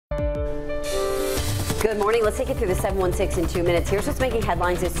Good morning. Let's take it through the 716 in 2 minutes. Here's what's making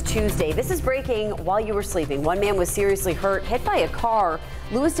headlines. It's Tuesday. This is breaking while you were sleeping. One man was seriously hurt, hit by a car.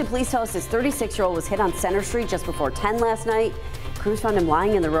 Lewiston police tell us his 36-year-old was hit on Center Street just before 10 last night. Crews found him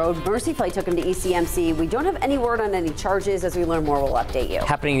lying in the road. Mercy Flight took him to ECMC. We don't have any word on any charges. As we learn more, we'll update you.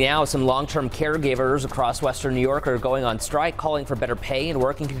 Happening now, some long-term caregivers across Western New York are going on strike, calling for better pay and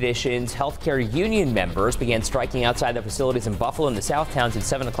working conditions. Healthcare union members began striking outside their facilities in Buffalo and the South Towns at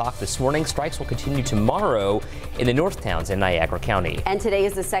 7 o'clock this morning. Strikes will continue tomorrow in the North Towns in Niagara County. And today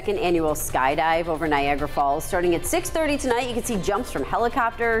is the second annual skydive over Niagara Falls. Starting at 6:30 tonight, you can see jumps from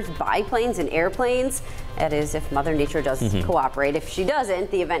helicopters, biplanes, and airplanes. That is, if Mother Nature does cooperate. If she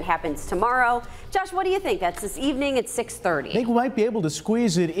doesn't, the event happens tomorrow. Josh, what do you think? That's this evening at 6:30. I think we might be able to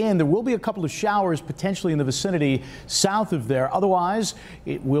squeeze it in. There will be a couple of showers potentially in the vicinity south of there. Otherwise,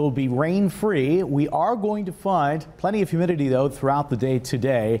 it will be rain-free. We are going to find plenty of humidity, though, throughout the day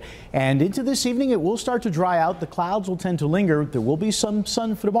today. And into this evening, it will start to dry out. The clouds will tend to linger. There will be some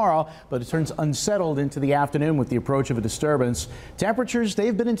sun for tomorrow, but it turns unsettled into the afternoon with the approach of a disturbance. Temperatures,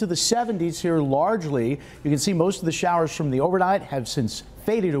 they've been into the 70s here largely. You can see most of the showers from the overnight have since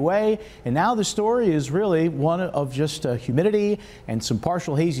faded away, and now the story is really one of just humidity and some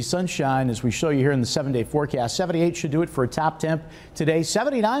partial hazy sunshine as we show you here in the 7-day forecast. 78 should do it for a top temp today.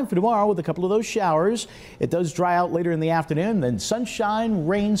 79 for tomorrow with a couple of those showers. It does dry out later in the afternoon, then sunshine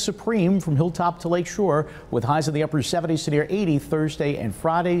reigns supreme from hilltop to lakeshore with highs in the upper 70s to near 80 Thursday and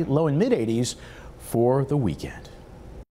Friday, low and mid 80s for the weekend.